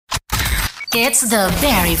It's the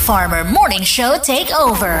Barry Farmer Morning Show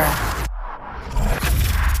Takeover.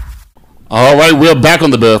 All right, we're back on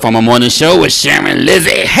the Barry Farmer Morning Show with Sharon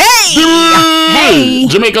Lizzie. Hey!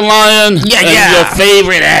 Jamaican Lion. And your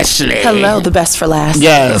favorite Ashley. Hello, the best for last.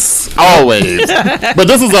 Yes, always. But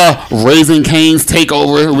this is a Raising Cane's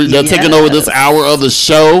takeover. They're taking over this hour of the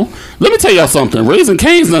show. Let me tell y'all something. Raising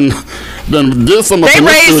Cane's done did some. They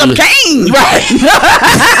raised some cane. Right.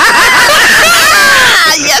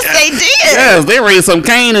 Yes, they did. Yes, they raised some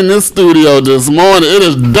cane in this studio this morning. It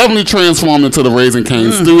is definitely transformed into the Raising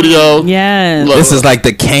Cane studio. Yes. Look, this is like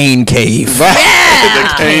the cane cave. Right.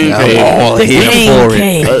 The cane cave. I'm all here for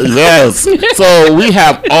it. Yes. So we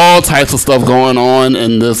have all types of stuff going on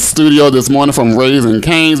in this studio this morning from Raising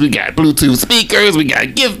Cane's. We got Bluetooth speakers. We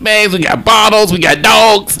got gift bags. We got bottles. We got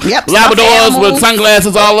dogs. Yep. Labradors with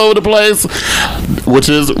sunglasses all over the place. Which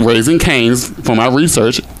is Raising Cane's. From my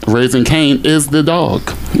research, Raising Cane is the dog.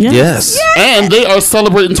 Yes. And they are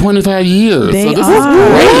celebrating 25 years. They so this are. is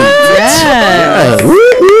great. Yes.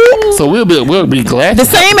 Yes. So we'll be glad. The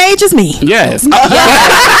same age as me. Yes.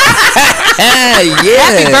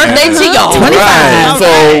 Happy birthday to y'all. 25. Right.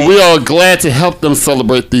 So we are glad to help them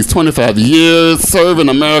celebrate these 25 years serving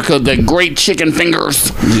America the great chicken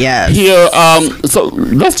fingers. Yes. Here, so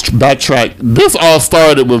let's backtrack. This all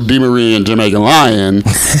started with D. Marie and Jamaican Lion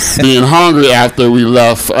being hungry after we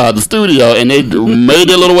left the studio, and they made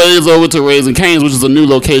their little ways over to Raising Cane's, which is a new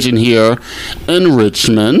location here in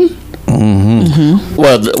Richmond. Mm-hmm.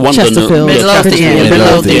 Well, one Chesterfield.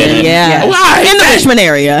 Midlothian. Yeah. Right. In the Richmond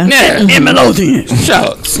area. Yeah. In Midlothian.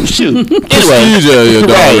 Shoot. Anyway.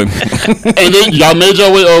 Darling. And then y'all made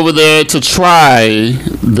your way over there to try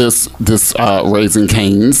this Raising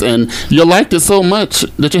Cane's, and you liked it so much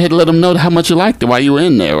that you had to let them know how much you liked it while you were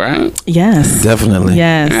in there, right? Yes. Definitely.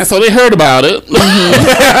 Yes. Yeah, so they heard about it.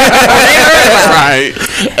 Right.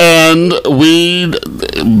 And we've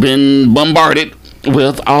been bombarded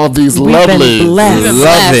with all these lovely, Love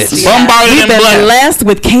it. bombarded We've and been blessed. blessed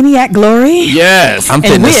with Caniac glory. Yes. I'm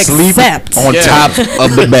And finna we sleep accept. on top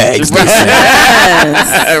of the bags.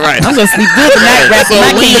 Yes. Right. I'm going to sleep good tonight wrapped in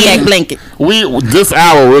my Caniac blanket. This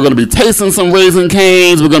hour we're going to be tasting some Raising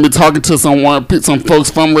Cane's. We're going to be talking to some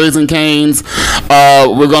folks from Raising Cane's.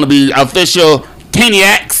 We're going to be official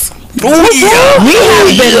Caniacs. We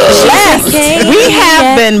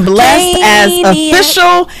have been blessed as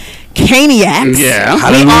official Caniacs. Yeah.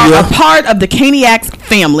 We are a part of the Caniacs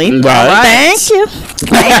family. Right. Thank you.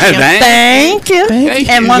 Thank you.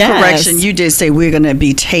 And one Yes. correction, you did say we're going to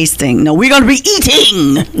be tasting. No, we're going to be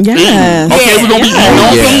eating. Yes. Okay, we're going to be eating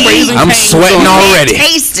on some Raising I'm Cane's. sweating already.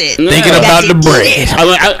 Taste it. Thinking Yeah. about the bread.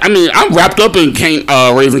 I mean, I'm wrapped up in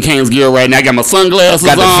Raising Cane's gear right now. I got my sunglasses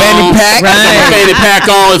Got the on. fanny pack. I got my fanny pack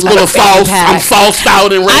on. It's full of sauce. pack. I'm sauced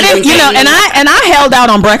out in I Raising didn't, Cane's. and I held out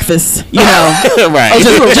on breakfast, Right.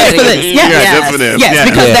 just for this. Yeah, just for this. Yes, Yeah.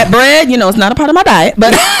 because Yeah. that bread, it's not a part of my diet,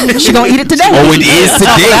 but she gonna eat it today. Oh, it is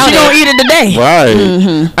today. She gonna eat it today.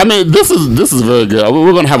 Right. I mean, this is very good.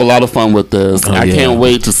 We're going to have a lot of fun with this. I can't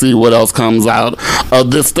wait to see what else comes out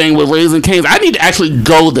of this thing with Raising Cane's. I need to actually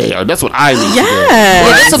go there. That's what I need to do. Yes.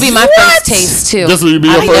 Well, this will be my first taste too. This will be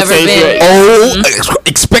your I've first never taste. been. Oh,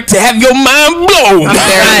 expect to have your mind blown. I'm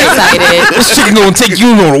very excited. This chicken gonna take you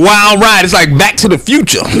on a wild ride. It's like Back to the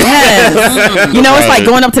Future. Yes. It's like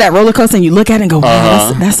going up to that roller coaster and you look at it and go,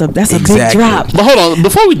 wow, that's a big Exactly. drop. But hold on,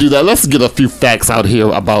 before we do that, let's get a few facts out here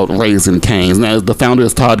about Raising Cane's. Now, the founder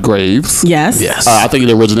is Todd Graves. Yes. Yes. I think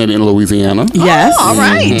it originated in Louisiana. Yes. all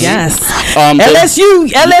right. Yes.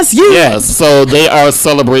 They- LSU. Yes, so they are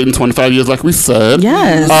celebrating 25 years, like we said.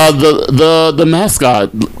 Yes. The mascot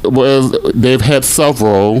they've had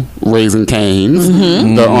several Raising Cane's.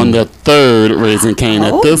 They're on their third Raising Cane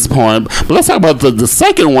at this point. But let's talk about the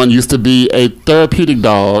second one. Used to be a therapeutic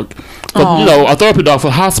dog. But, a therapy dog for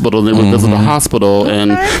hospitals. They would visit the hospital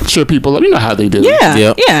and cheer people up. You know how they do. Yeah.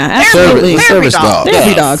 Yep. Yeah. Absolutely. Service dog.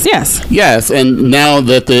 Therapy dogs. Yes. Yes, and now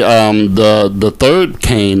that the third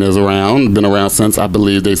cane is around, been around since I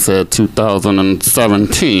believe they said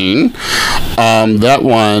 2017. That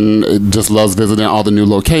one just loves visiting all the new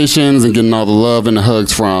locations and getting all the love and the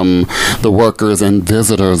hugs from the workers and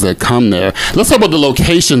visitors that come there. Let's talk about the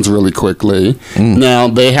locations really quickly. Now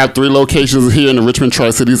they have 3 locations here in the Richmond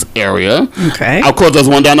Tri-Cities area. area. Okay. Of course, there's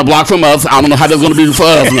one down the block from us. I don't know how that's going to be for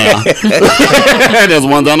us now. There's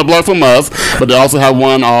one down the block from us, but they also have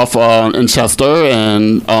one off in Chester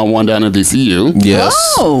and one down in VCU. Yes.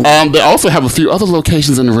 Oh. They also have a few other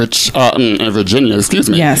locations in Virginia. Excuse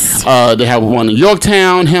me. Yes. They have one in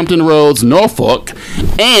Yorktown, Hampton Roads, Norfolk,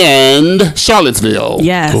 and Charlottesville.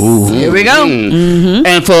 Yes. Here we go.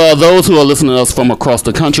 And for those who are listening to us from across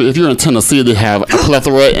the country, if you're in Tennessee, they have a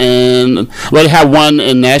plethora they have one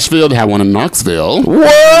in Nashville, they have one in Knoxville.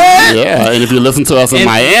 What? Yeah, and if you listen to us in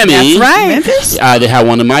Miami, That's right. Memphis? they have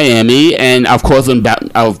one in Miami, and of course a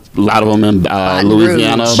lot of them in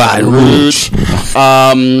Louisiana, Baton Rouge.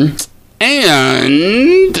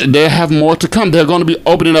 And they have more to come. They're going to be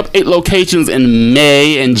opening up 8 locations in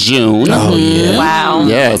May and June. Oh, yeah. Wow.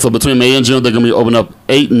 Yeah, so between May and June, they're going to be opening up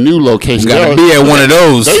 8 new locations. Got to be at one of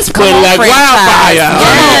those. They spread Come on, like franchise. wildfire.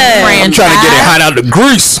 Yes. I'm trying to get it hot out the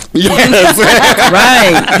grease. Yes.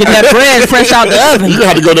 Right. Get that bread fresh out the oven. You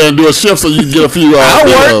got to go there and do a shift so you can get a few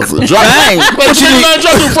bills. Right. But you need to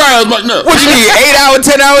drop some fries like no. What you need? 8-hour,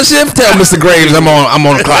 10-hour shift? Tell Mr. Graves I'm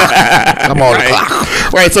on the clock. I'm on the clock.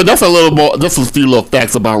 Right, so that's a little more. Just a few little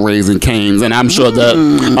facts about Raising Cane's, and I'm sure that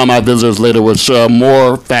my visitors later will share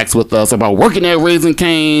more facts with us about working at Raising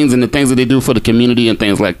Cane's and the things that they do for the community and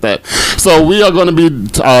things like that. So we are going to be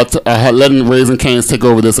letting Raising Cane's take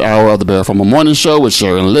over this hour of the Bear Farmer Morning Show with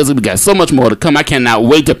Sherry and Lizzie. We got so much more to come. I cannot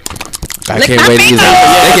wait to. I can't wait to use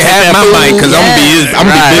that. They can have my mic because I'm going to be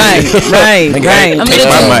busy. Right. I'm Take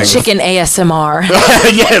my gonna mic. do chicken ASMR.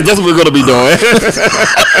 Yes, that's what we're going to be doing.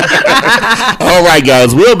 All right,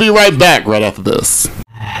 guys, we'll be right back right after this.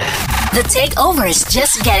 The Takeover is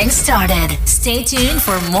just getting started. Stay tuned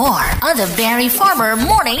for more on the Barry Farmer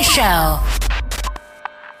Morning Show.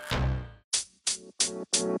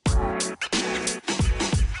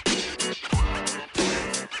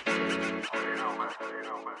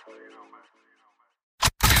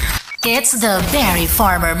 It's the Barry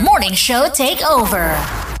Farmer Morning Show Takeover.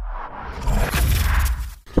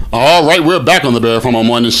 All right, we're back on the Bear Farmer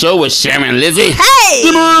Morning Show with Sharon and Lizzie. Hey!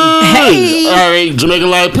 All right, Jamaican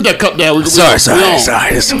Live, put that cup down. Sorry.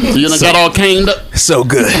 You done got all caned up? So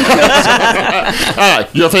good. All right,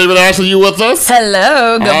 your favorite Ashley, you with us?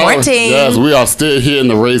 Hello. Good morning. Yes, we are still here in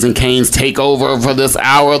the Raising Cane's takeover for this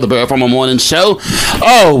hour, the Bear Farmer Morning Show.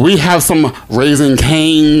 Oh, we have some Raising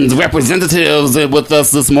Cane's representatives with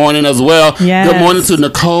us this morning as well. Yes. Good morning to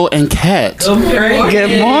Nicole and Cat.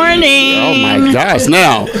 Good morning. Oh my gosh.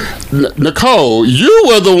 Now, Nicole, you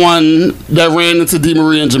were the one that ran into Dee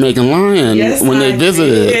Marie and Jamaican Lion when they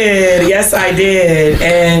visited. Yes, I did.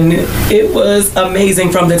 And it was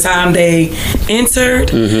amazing from the time they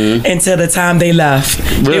entered until the time they left.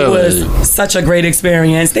 Really? It was such a great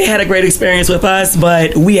experience. They had a great experience with us,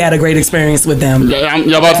 but we had a great experience with them.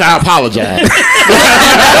 You're about to apologize. Apologize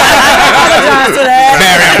for that.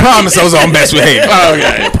 Barry, I promise I was on best behavior.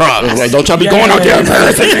 Okay, promise. Like, don't y'all be going out there.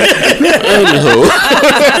 Anywho.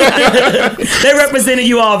 They represented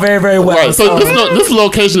you all very, very well. Right, so this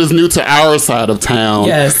location is new to our side of town.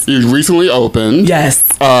 Yes. You recently opened. Yes.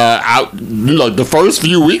 The first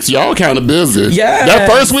few weeks, y'all kind of busy. Yes. That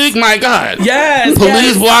first week, my God. Yes.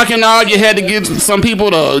 Police blocking all. You had to get some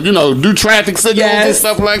people to, do traffic signals and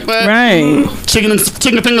stuff like that. Right. Chicken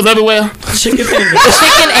fingers everywhere. Chicken fingers.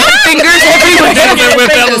 Chicken and fingers everywhere.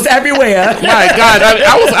 Fingers everywhere. My God,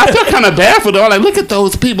 I felt kind of bad for them. Like, look at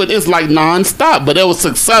those people. It's like nonstop, but it was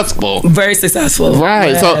successful. Very successful.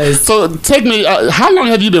 Right. Yes. So take me. How long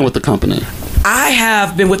have you been with the company? I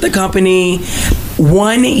have been with the company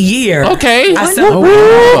 1 year. Okay. I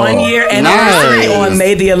celebrated 1 year anniversary on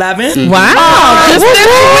May the 11th. Wow. Just this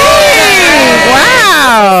week.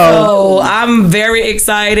 Wow. So I'm very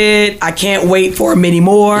excited. I can't wait for many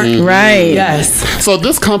more. Right. Yes. So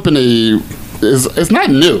this company it's not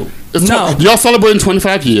new. No. Y'all celebrating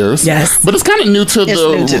 25 years. Yes. But it's kind of new to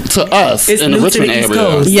It's us It's in the new to Richmond the East area.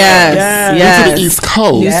 Coast. Yes. New to the East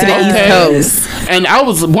Coast. New to the East Coast. And I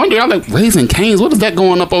was wondering, I'm like, Raising Cane's, what is that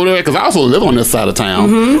going up over there? Because I also live on this side of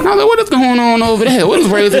town. And I was like, what is going on over there? What is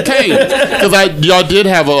Raising Cane's? Because y'all did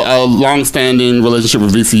have a long-standing relationship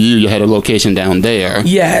with VCU. You had a location down there.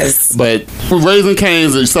 Yes. But with Raising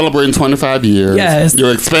Cane's, you're celebrating 25 years. Yes.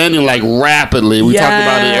 You're expanding like rapidly. We talked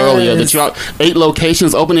about it earlier that y'all 8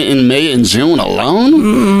 locations opening in May and June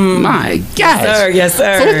alone. My gosh. Yes,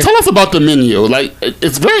 sir. So tell us about the menu. Like,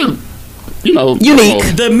 it's very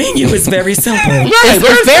Unique. The menu is very simple.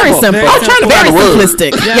 It's very simple. I'm trying to Very find a word.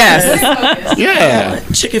 simplistic. Yes. Yeah.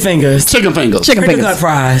 Chicken fingers. Chicken fingers. Chicken Crinkle fingers. cut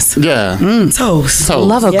fries. Yeah. Toast. So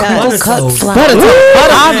Love a crinkle Butter cut toast. fly. Butter.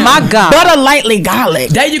 Oh my God. Butter lightly garlic.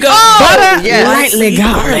 There you go. Butter yes. lightly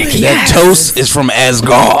garlic. That toast is from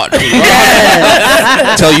Asgard.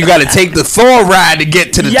 So you got to take the Thor ride to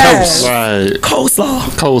get to the Yes. toast. right.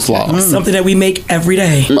 Coleslaw. Something that we make every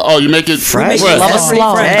day. Oh, you make it Fresh. fresh. Love a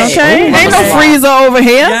slaw. Okay. Ain't no freezer over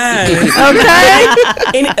here. Yes.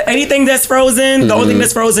 Okay. Anything that's frozen, the only thing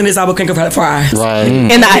that's frozen is our crinkle cut fries. Right. In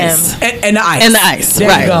the ice. And the ice. And the ice. There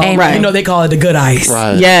Right. you go. Right. You know they call it the good ice.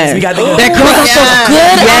 Right. Yes. We got the that crunch.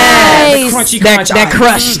 Good The ice. crunchy That, crunch that ice.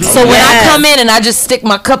 crushed. So when I come in and I just stick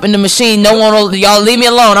my cup in the machine, no one will, y'all leave me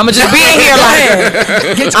alone. I'm gonna just be in here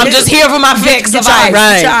like I'm just here for my fix of ice.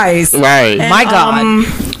 Get your ice. Right. And, My God.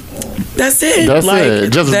 That's it. That's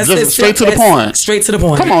it. Just straight to the It's point. Straight to the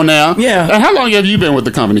point. Come on now. Yeah. And how long have you been with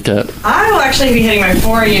the company, Cat? I will actually be hitting my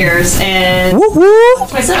 4 years, and Woo-hoo.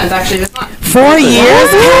 it's my 7th actually this month. 4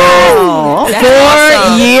 years. Wow.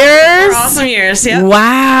 4 years. 4 awesome years. Yeah.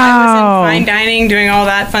 Wow. Fine dining, doing all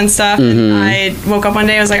that fun stuff. And I woke up one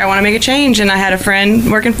day, I was like, I want to make a change, and I had a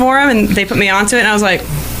friend working for him, and they put me onto it, and I was like,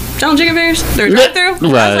 selling chicken fingers through drive-through. I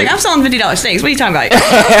was Right. like, I'm selling $50 steaks. What are you talking about?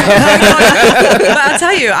 But I'll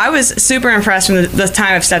tell you, I was super impressed from the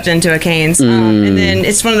time I've stepped into a Cane's. And then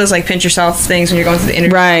it's one of those like pinch yourself things when you're going through the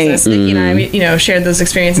interview Right. process. Nikki and I, shared those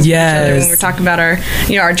experiences with each other when we were talking about our,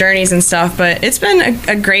 our journeys and stuff. But it's been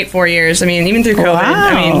a great 4 years. I mean, even through COVID.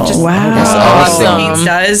 I mean, just Wow. what Cane's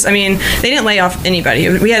does. I mean, they didn't lay off anybody.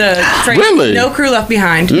 We had Really? no crew left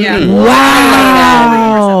behind. Yeah.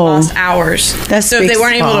 Wow. Lost hours. That So if they speaks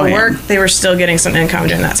weren't able to volume. work, they were still getting some income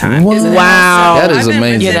during that time. Wow. That is I've been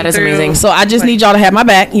amazing. with Yeah, them that is through- amazing. So I just need y'all to have my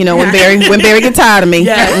back. When Barry get tired of me.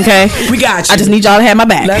 Yeah. Okay. We got you. I just need y'all to have my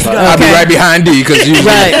back. Let's go. I'll be right behind you because you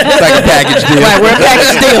Right. it's like a package deal. Right, we're a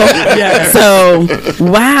package deal. Yeah. So,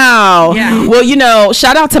 wow. Yeah. Well,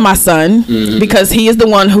 shout out to my son because he is the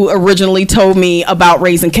one who originally told me about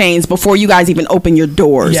Raising Cane's before you guys even opened your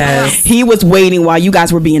doors. Yes. He was waiting while you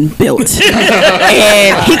guys were being built.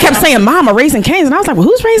 And he kept saying, Mama, Raising Cane's. And I was like, well,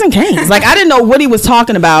 who's Raising Cane's? Like, I didn't know what he was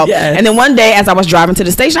talking about. Yes. And then one day as I was driving to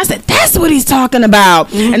the station, I said, that's what he's talking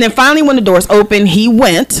about. And then finally when the doors opened, he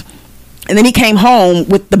went. And then he came home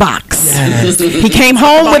with the box. Yes. He came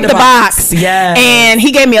home with the box. Yes. And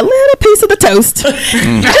he gave me a little piece of the toast. just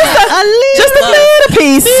a little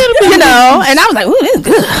piece. And I was like, ooh, this is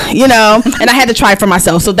good. And I had to try it for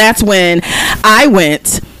myself. So that's when I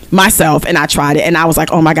went myself and I tried it and I was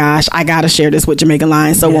like, oh my gosh, I gotta share this with Jamaican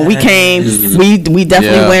Lions. So when we came, we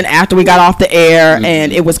definitely went after we got off the air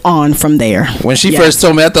and it was on from there. When she first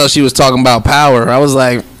told me, I thought she was talking about power. I was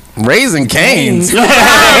like, Raising Cane's. I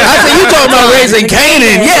said, you talking about Raising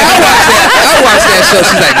Canaan? Yeah, I watched that show.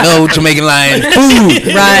 She's like, no, Jamaican Lion,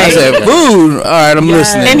 food. Right. I said, food. All right, I'm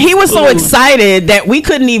listening. And he was so excited that we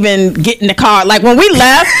couldn't even get in the car. Like when we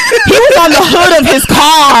left, he was on the hood of his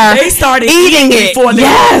car. They started eating it before they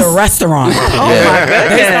left the restaurant. Oh my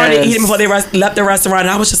goodness. They started eating before they left the restaurant,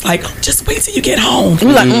 and I was just like, just wait till you get home. We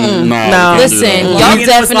were like, No. Listen, Yeah. y'all It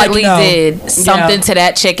was like, definitely did something to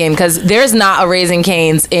that chicken because there's not a Raising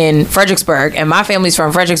Cane's in Fredericksburg, and my family's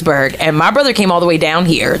from Fredericksburg, and my brother came all the way down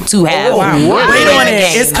here to have. Wait on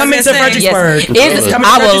it. It's coming to Fredericksburg. Yes. It's coming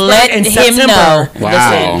to I will let Fredericksburg in him know. September.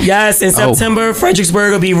 Wow. Yes, in September,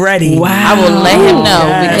 Fredericksburg will be ready. wow. I will let him know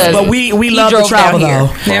Yes, because but we he love to drove travel down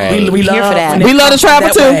though. here. We Here love for that. when We it love to comes travel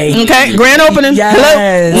that too. way. Okay, grand opening. Yes. Hello.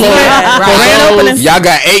 Yes. Grand opening. Y'all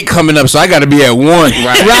got 8 coming up, so I got to be at 1.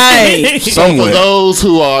 Right. So for Somewhere. those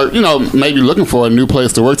who are, maybe looking for a new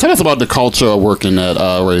place to work, tell us about the culture of working at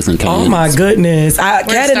Raising Cane's. Oh my goodness. Kat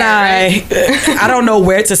and I don't know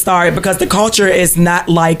where to start because the culture is not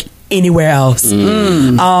like anywhere else.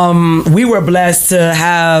 We were blessed to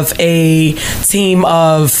have a team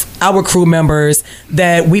of our crew members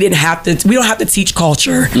that we don't have to teach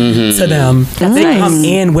culture to them. They come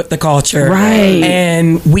in with the culture. Right.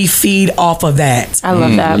 And we feed off of that. I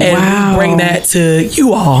love that. And we bring that to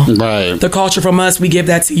you all. Right. The culture from us, we give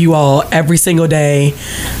that to you all every single day,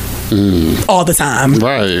 all the time.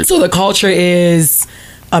 Right. So the culture is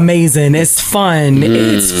amazing. It's fun.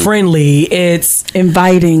 It's friendly. It's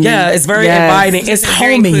Inviting. it's very inviting. It's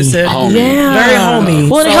very homey. inclusive. Yeah. Very homey.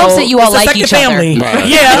 Well, it helps that you all it's a like second each other. family. Right.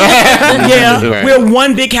 Yeah. Right. We're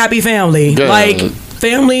one big happy family. Good. Like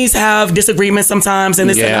families have disagreements sometimes and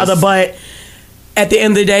this and Yes. the other, but at the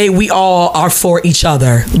end of the day, we all are for each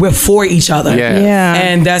other. We're for each other. Yeah. Yeah.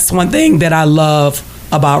 And that's one thing that I love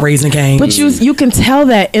about Raising Cane's. But you can tell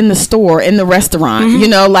that in the store, in the restaurant.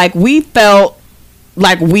 Like we felt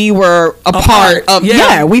like we were a part of.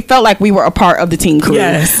 Yeah, we felt like we were a part of the team crew.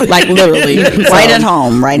 Yes, like literally, right at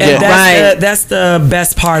home, right now. That's the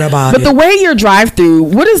best part about it. But the way your drive-through,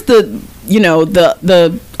 what is the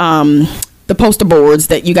poster boards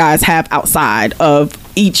that you guys have outside of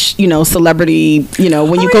each, celebrity,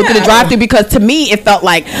 when you go through the drive-thru, because to me it felt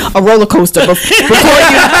like a roller coaster before you,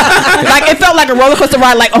 like it felt like a roller coaster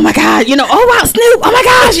ride, like, oh my god, oh wow, Snoop, oh my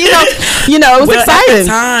gosh, it was exciting. At the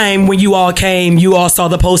time when you all came, you all saw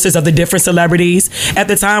the posters of the different celebrities. At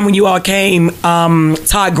the time when you all came,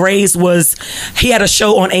 Todd Grace he had a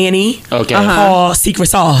show on A&E called Secret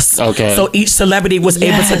Sauce. Okay. So each celebrity was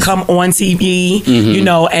able to come on TV,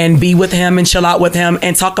 and be with him and chill out with him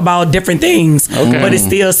and talk about different things. Okay. But it's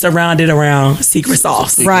still surrounded around Secret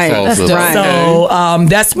Sauce. Right. That's right. So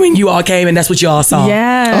that's when you all came and that's what you all saw.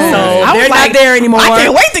 Yeah. So they're not there anymore. I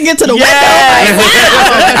can't wait to get to the window.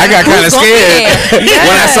 I got kind of scared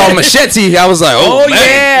when I saw Machete. I was like, oh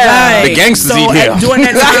man, the gangsters eat here. During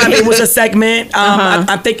that time, it was a segment.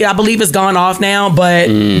 I believe it's gone off now, but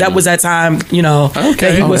that was that time.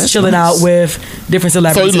 That he was chilling out with different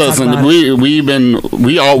celebrities. So listen,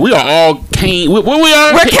 we are all Kane. We're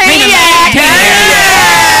Caniacs.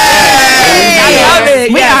 I love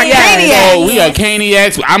it. We are Caniacs. We are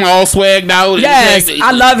Caniacs. I'm all swagged out. Yes,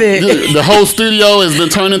 I love it. The whole studio has been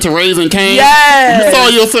turned into Raising Cane's. Yes. You saw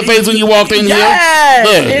your face when you walked in here.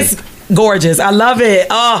 It's gorgeous. I love it.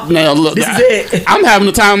 Oh, now look, this is it. I'm having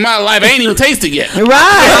the time of my life. I ain't even tasted yet.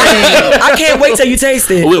 Right. I can't wait till you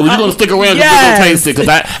taste it. We're gonna stick around because we're gonna taste it,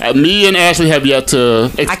 because me and Ashley have yet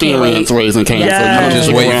to experience Raising Cane's. Yes. So I'm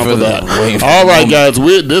just waiting for that. All right, guys.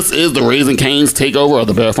 This is the Raising Cane's Takeover of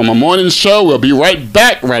the Bear from a Morning Show. We'll be right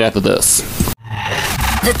back right after this.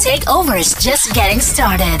 The Takeover is just getting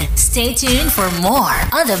started. Stay tuned for more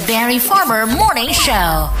on the Barry Farmer Morning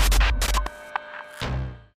Show.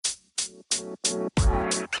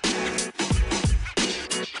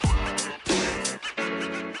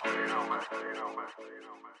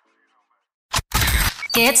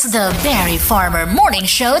 It's the Barry Farmer Morning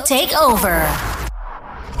Show Takeover.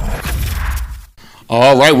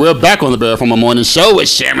 All right, we're back on the Barry Farmer Morning Show with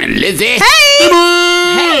Sharon Lizzie.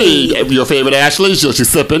 Hey! Your favorite Ashley, she's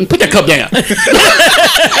sipping. Put that cup down. Good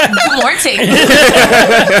morning.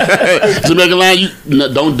 Jamaican line,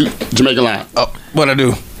 don't do Jamaican line. Oh, what'd I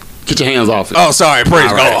do? Get your hands off it. Oh, sorry.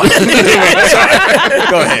 Praise God.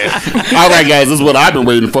 Go ahead. All right, guys. This is what I've been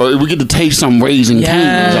waiting for. We get to taste some Raising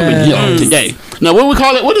Cane's up in here today. Now, what we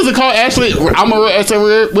call it? What is it called, Ashley?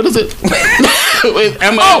 What is it?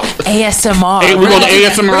 ASMR. We're going to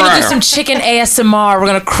ASMR. We're going to do some chicken ASMR. We're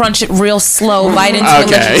going to crunch it real slow, bite into it,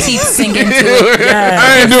 let your teeth sink into it.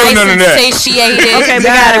 I ain't doing none of that. Satiated. Okay, we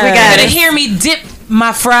got it. You're going to hear me dip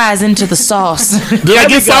my fries into the sauce. Did I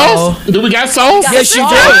get sauce? Do we got sauce? Yes, you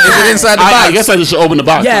did. Is it inside the box? I guess I just should open the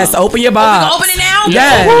box. Yes, open your box. Open it now?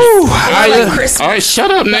 Yes. All right, shut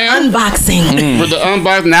up now. Unboxing. With the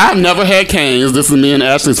unboxing. Now, I've never had Cane's. This is me and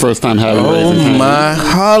Ashley's first time having Raising Cane's. Oh, my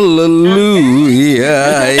hallelujah.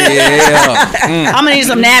 Yeah. I'm going to need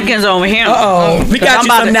some napkins over here. Uh-oh. We got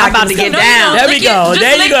I'm about to get down. There we go.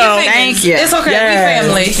 There you go. Thank you. It's okay. Yes.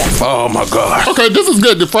 We family. Oh, my God. Okay, this is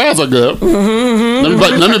good. The fries are good. Let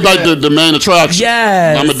me bite the main attraction.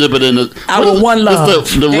 Yes. I'm going to dip it in the... Our one love.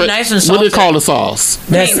 They're nice and what do salty. they call the sauce?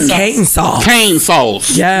 That's cane sauce. Cane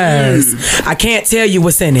sauce. Yes. I can't tell you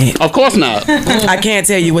what's in it. Of course not. I can't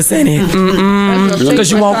tell you what's in it.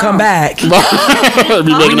 Because you won't come back. We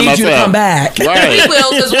need you to come back. Right. We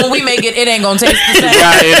will, because when we make it, it ain't going to taste the same.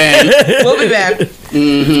 Right, it ain't. We'll be back.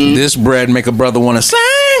 Mm-hmm. This bread make a brother want to sing.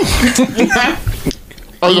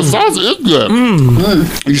 Oh, the sauce is good.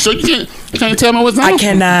 You sure you can't tell me what's in it? I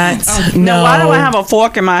cannot. No. Why do I have a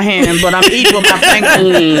fork in my hand, but I'm eating with my finger?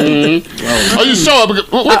 Oh, you sure?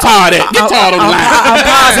 What's hard at? Get hard on the line. I'm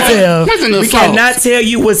positive. What's in the We sauce? cannot tell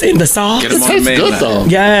you what's in the sauce. It tastes good, though.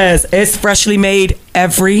 Yes, it's freshly made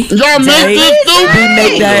every Y'all make day. this, too? We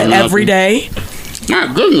make that every day.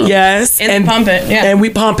 Not good enough. Yes. And pump it. Yeah. And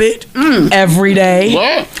we pump it every day.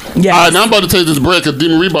 What? Yes. All right, now I'm about to taste this bread because Dee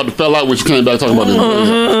Marie about to fell out when she came back talking about this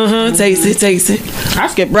bread. Taste it, taste it. I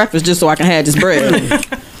skipped breakfast just so I can have this bread.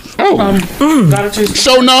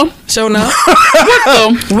 Show no. Show no.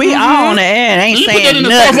 We all on the air. Ain't You put that in saying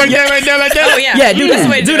the sauce nothing. like that, right there, like that. Oh, yeah. Yeah, do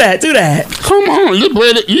that. Come on, you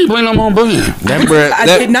bring them on bread. That bread. I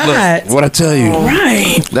did not. Look, what I tell you.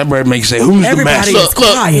 Right. That bread makes you say, who's Everybody the is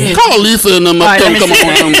master? quiet. Call Lisa and them up there. Come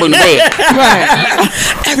on and bring the bread.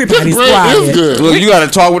 Everybody's This bread is quiet. good. Look, you got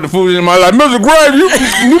to talk with the food in my life. Mr. Grave, you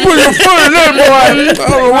put your foot in there, boy. I don't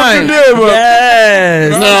know what you did, but.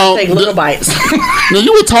 Yes. Now, take little bites. Now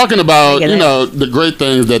you were talking about the great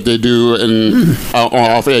things that they do, and on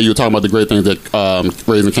off air you were talking about the great things that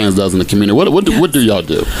Raising Cane's does in the community. What do y'all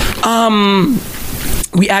do?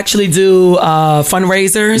 We actually do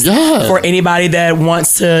fundraisers for anybody that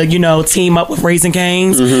wants to, team up with Raising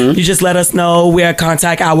Cane's. You just let us know. We'll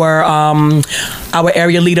contact our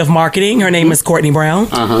area lead of marketing. Her name is Courtney Brown.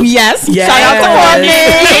 Yes. Shout out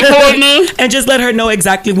to Courtney. And just let her know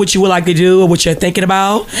exactly what you would like to do or what you're thinking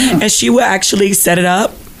about, and she will actually set it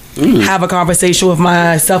up. Have a conversation with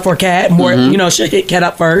myself or Cat. She'll hit Cat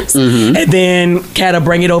up first, and then Cat will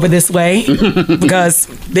bring it over this way because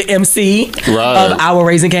the MC of our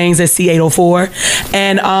Raising Cane's is C804,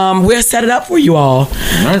 and we'll set it up for you all.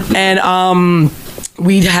 And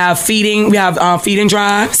we have feeding. We have feeding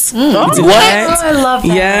drives. What? I love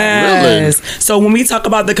that. Yes. Really? So when we talk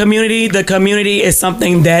about the community is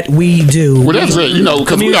something that we do. Well, that's it.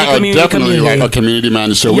 Because we are definitely like a community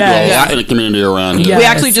minded show. We do a lot in the community around here. We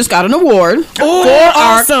actually just got an award for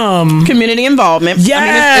our community involvement.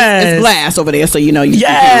 Yes. It's glass over there, so you can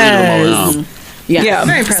read Yeah.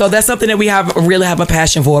 So that's something that we really have a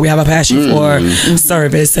passion for. We have a passion for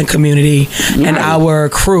service and community and our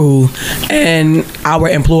crew and our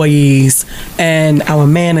employees and our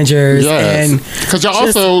managers. Yes. Because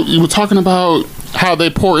you were talking about how they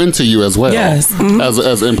pour into you as well. Yes.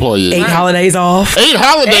 As employees. 8 holidays off. 8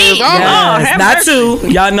 holidays off? Yes. Not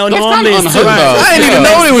 2. Y'all know normally it's 2. I didn't even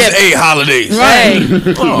know it was 8 holidays.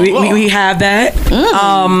 Right. We have that.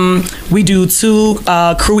 We do 2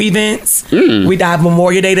 crew events. We have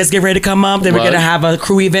Memorial Day that's getting ready to come up. Then we're going to have a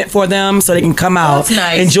crew event for them so they can come out,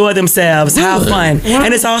 enjoy themselves, have fun.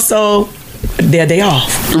 And it's also their day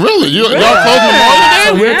off. Really? Y'all close Memorial Day?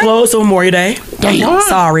 So we're closed on Memorial Day.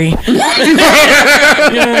 Sorry.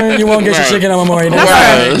 You won't get your chicken on Memorial Day.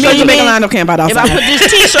 Right. Me and you make a line of camp out outside. If I put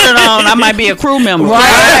this T-shirt on, I might be a crew member.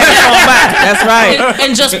 That's right.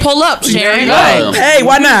 And just pull up, Sherry. Right. Hey,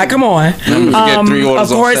 why not? Come on. Of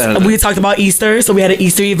course, we talked about Easter, so we had an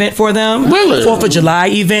Easter event for them. Really? 4th of July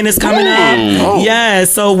event is coming up. Yeah,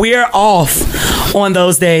 so we're off on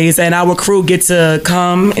those days, and our crew get to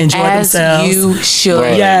come enjoy themselves. You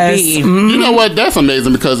should. Yes. Be. You know what? That's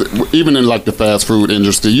amazing because even in like the fast food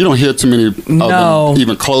industry, you don't hear too many of them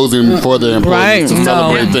even closing for their employees to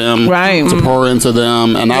celebrate them, to pour into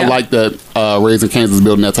them, and I like that Raising Cane's is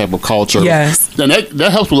building that type of culture. Yes, and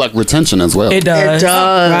that helps with like retention as well. It does.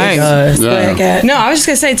 Right. It does. Yeah. No, I was just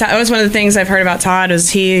gonna say that was one of the things I've heard about Todd is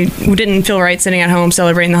he didn't feel right sitting at home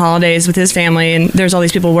celebrating the holidays with his family, and there's all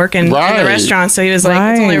these people working in the restaurant. So he was like,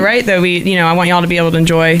 "It's only right that we, I want y'all to be able to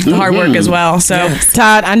enjoy the hard work as well." So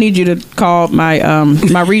Todd, I need you to call my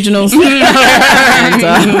my regionals. And,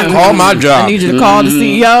 call my job. I need you to call the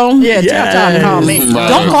CEO. Tell Todd to call me.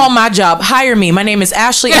 Don't call my job. Hire me. My name is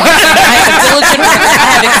Ashley. I am a diligent worker. I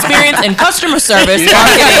have experience in customer service,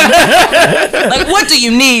 marketing. Like, what do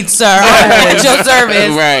you need, sir? At your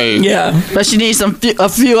service. Right. Yeah. But she needs a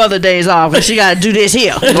few other days off, and she got to do this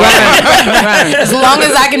here. Right. As long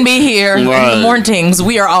as I can be here in the mornings,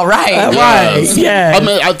 we are all right. Right. Yeah. I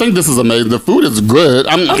mean, I think this is amazing. The food is good.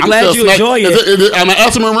 I'm glad you enjoy it. Am I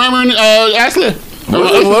asking remembering, Ashley? Am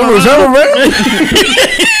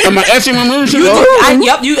I asking remembering?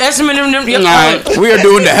 Yep, you estimate them. Yep. We are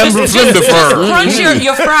doing the Hember Flinderfer. Crunch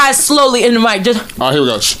your fries slowly in the mic. Just. All right, here we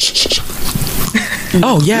go.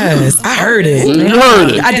 Oh yes, I heard it. You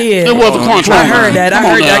heard it. I did. It was a crunch. I heard that. I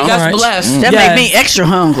heard that. That's blessed. That made me extra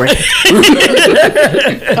hungry.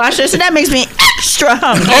 I should say that makes me extra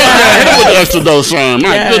hungry. It was extra dose, Sean.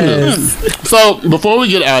 My goodness. So before we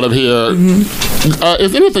get out of here,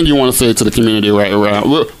 is anything you want to say to the community right around?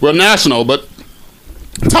 We're national, but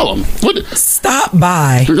tell them. Stop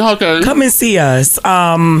by. Okay. Come and see us.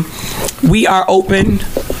 We are open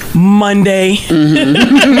Monday,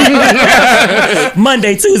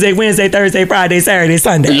 Monday, Tuesday, Wednesday, Thursday, Friday, Saturday,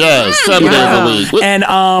 Sunday. Yes, 7 days a week. And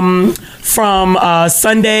from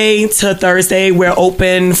Sunday to Thursday, we're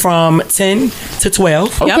open from 10 to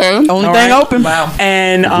 12. Okay. Only thing open. Wow.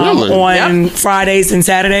 And on Fridays and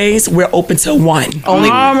Saturdays, we're open till 1. Only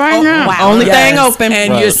right now. Wow. Only thing open.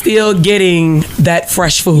 And you're still getting that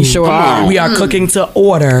fresh food. You sure are. We are cooking to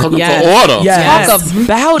order. Cooking to order. Yes. Talk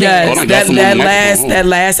about Yes. it. That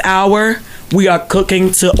last hour, we are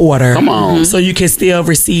cooking to order. Come on. So you can still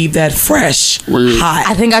receive that fresh, hot.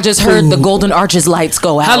 I think I just heard the Golden Arches lights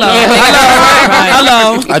go out.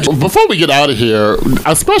 Hello. Before we get out of here,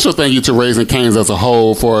 a special thank you to Raising Cane's as a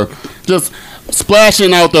whole for just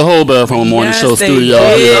splashing out the whole Barry Farmer Morning Show studio.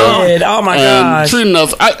 Did. Oh my gosh. Treating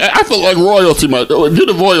us, I feel like royalty. Do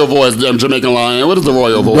the royal voice, Jamaican Lion. What is the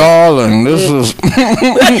royal voice? Darling, this is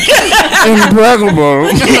impeccable.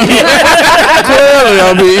 Clearly,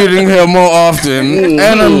 I'll be eating here more often,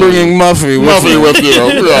 and I'm bringing Muffy with you.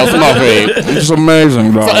 Yes, Muffy. It's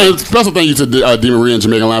amazing, darling. And special thank you to D. Marie and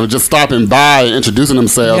Jamaican Lion for just stopping by, introducing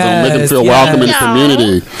themselves, and making them feel welcome in the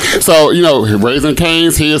community. So, Raising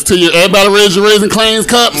Cane's, here's to you. Everybody raise your Raising Cane's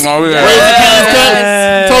cups. Oh, yeah. Raising Cane's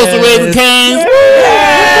cups. Toast to Raising Cane's.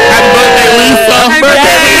 Happy birthday, Lisa.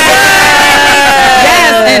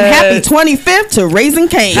 Yes, and happy 25th to Raising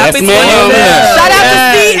Cane's. Happy 25th. Shout out to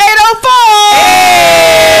C804.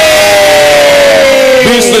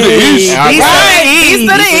 Peace to the east. Peace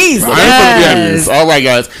to the east. Yes. All right,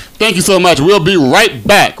 guys. Thank you so much. We'll be right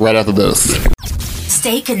back right after this.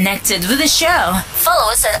 Stay connected with the show.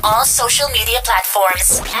 Follow us on all social media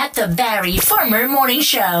platforms at The Barry Farmer Morning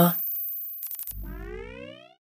Show.